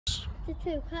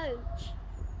52 coach.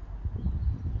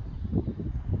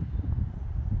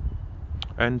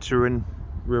 Entering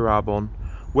Ruabon.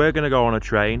 We're going to go on a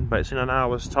train, but it's in an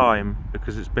hour's time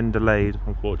because it's been delayed,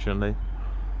 unfortunately.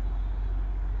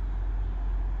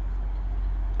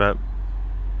 But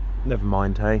never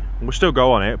mind, hey. We'll still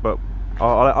go on it, but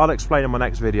I'll explain in my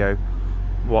next video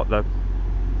what the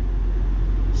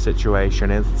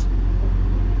situation is.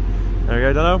 There we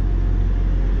go, Daniel.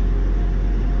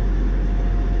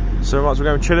 So we're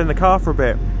going to chill in the car for a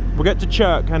bit. We'll get to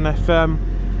Chirk, and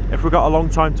if we've got a long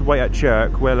time to wait at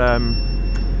Chirk, we'll go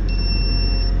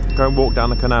and walk down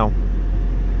the canal.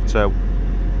 So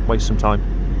waste some time.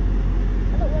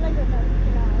 I don't want to go down the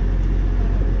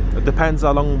canal. It depends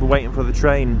how long we're waiting for the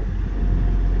train.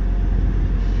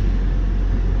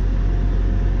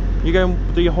 You go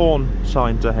and do your horn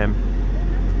sign to him.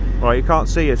 Right, you can't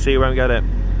see you, so you won't get it.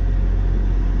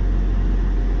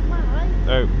 Why?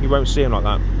 Oh, you won't see him like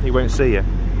that. He won't see you.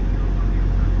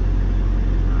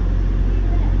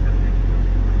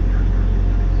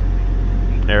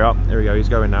 Here we go, he's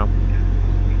going now.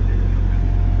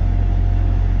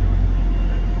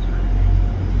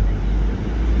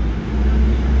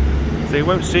 So he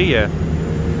won't see you.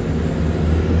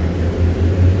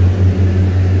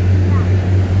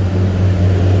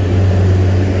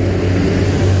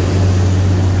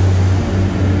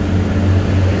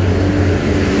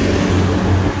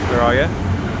 Where are you?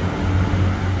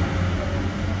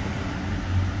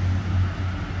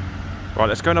 Right,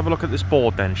 let's go and have a look at this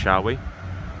board then, shall we?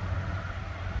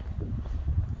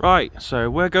 Right, so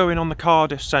we're going on the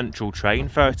Cardiff Central train,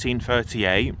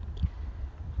 1338.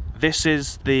 This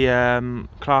is the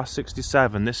class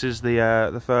 67. This is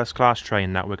the first class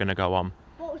train that we're going to go on.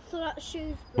 What we saw at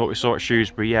Shrewsbury. What we saw at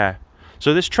Shrewsbury, yeah.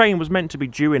 So this train was meant to be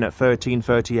due in at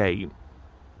 1338.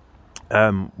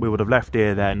 We would have left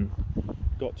here then,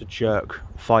 got to Chirk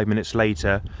 5 minutes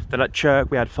later. Then at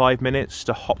Chirk we had 5 minutes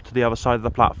to hop to the other side of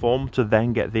the platform to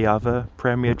then get the other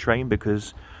Premier train,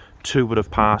 because 2 would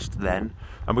have passed then.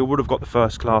 And we would have got the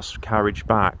first class carriage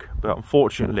back, but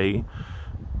unfortunately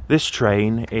this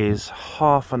train is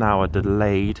half an hour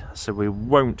delayed, so we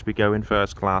won't be going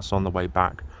first class on the way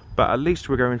back, but at least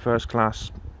we're going first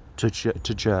class to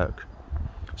Chirk.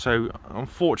 So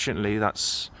unfortunately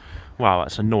that's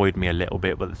annoyed me a little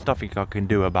bit, but there's nothing I can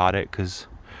do about it, because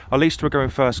at least we're going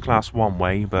first class one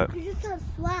way. But You just said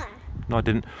swear. No, I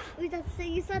didn't. You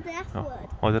said the F word.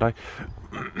 Oh, did I?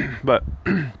 But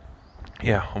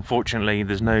yeah, unfortunately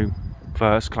there's no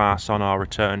first class on our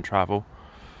return travel.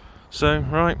 So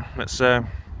right, let's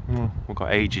we've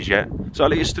got ages yet. So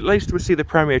at least we'll see the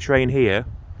Premier train here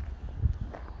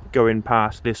going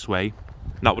past this way.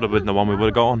 That would have been the one we would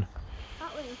have got on.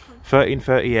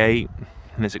 1338,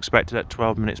 and it's expected at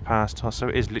 12 minutes past, so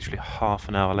it is literally half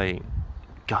an hour late.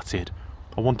 Gutted.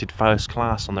 I wanted first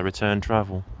class on the return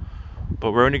travel,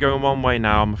 but we're only going one way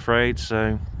now, I'm afraid.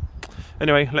 So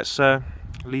anyway, let's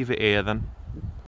leave it here then.